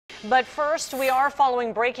But first, we are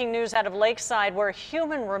following breaking news out of Lakeside, where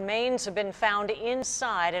human remains have been found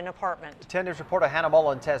inside an apartment. 10 News reporter Hannah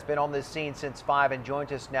Mullins has been on this scene since 5 and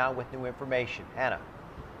joins us now with new information. Hannah.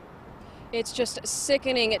 It's just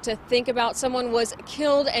sickening to think about. Someone was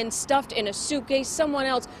killed and stuffed in a suitcase. Someone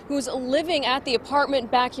else who was living at the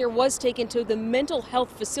apartment back here was taken to the mental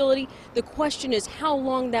health facility. The question is how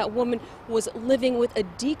long that woman was living with a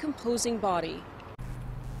decomposing body.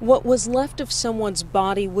 What was left of someone's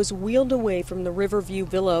body was wheeled away from the Riverview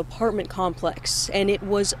Villa apartment complex, and it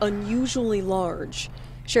was unusually large.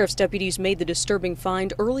 Sheriff's deputies made the disturbing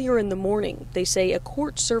find earlier in the morning. They say a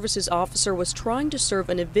court services officer was trying to serve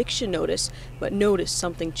an eviction notice, but noticed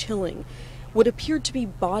something chilling. What appeared to be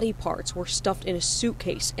body parts were stuffed in a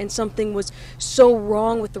suitcase, and something was so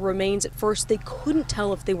wrong with the remains at first they couldn't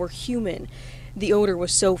tell if they were human. The odor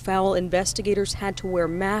was so foul, investigators had to wear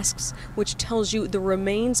masks, which tells you the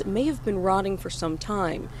remains may have been rotting for some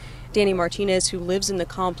time. Danny Martinez, who lives in the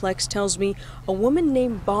complex, tells me a woman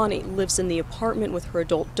named Bonnie lives in the apartment with her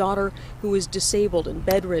adult daughter, who is disabled and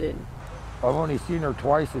bedridden. I've only seen her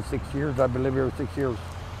twice in 6 years. I've been living here 6 years.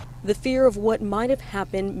 The fear of what might have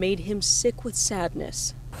happened made him sick with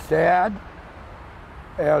sadness. Sad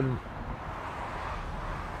and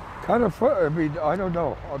kind of, I mean, I don't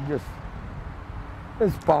know.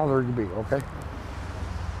 It's bothering me, okay?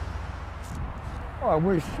 I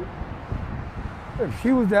wish, if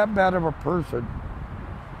she was that bad of a person,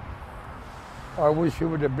 I wish she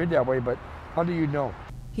would have been that way, but how do you know?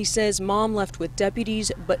 He says mom left with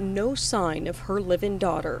deputies, but no sign of her living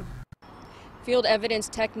daughter. Field evidence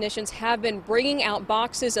technicians have been bringing out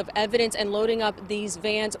boxes of evidence and loading up these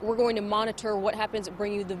vans. We're going to monitor what happens and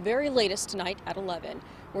bring you the very latest tonight at 11.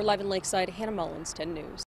 We're live in Lakeside. Hannah Mullins, 10 News.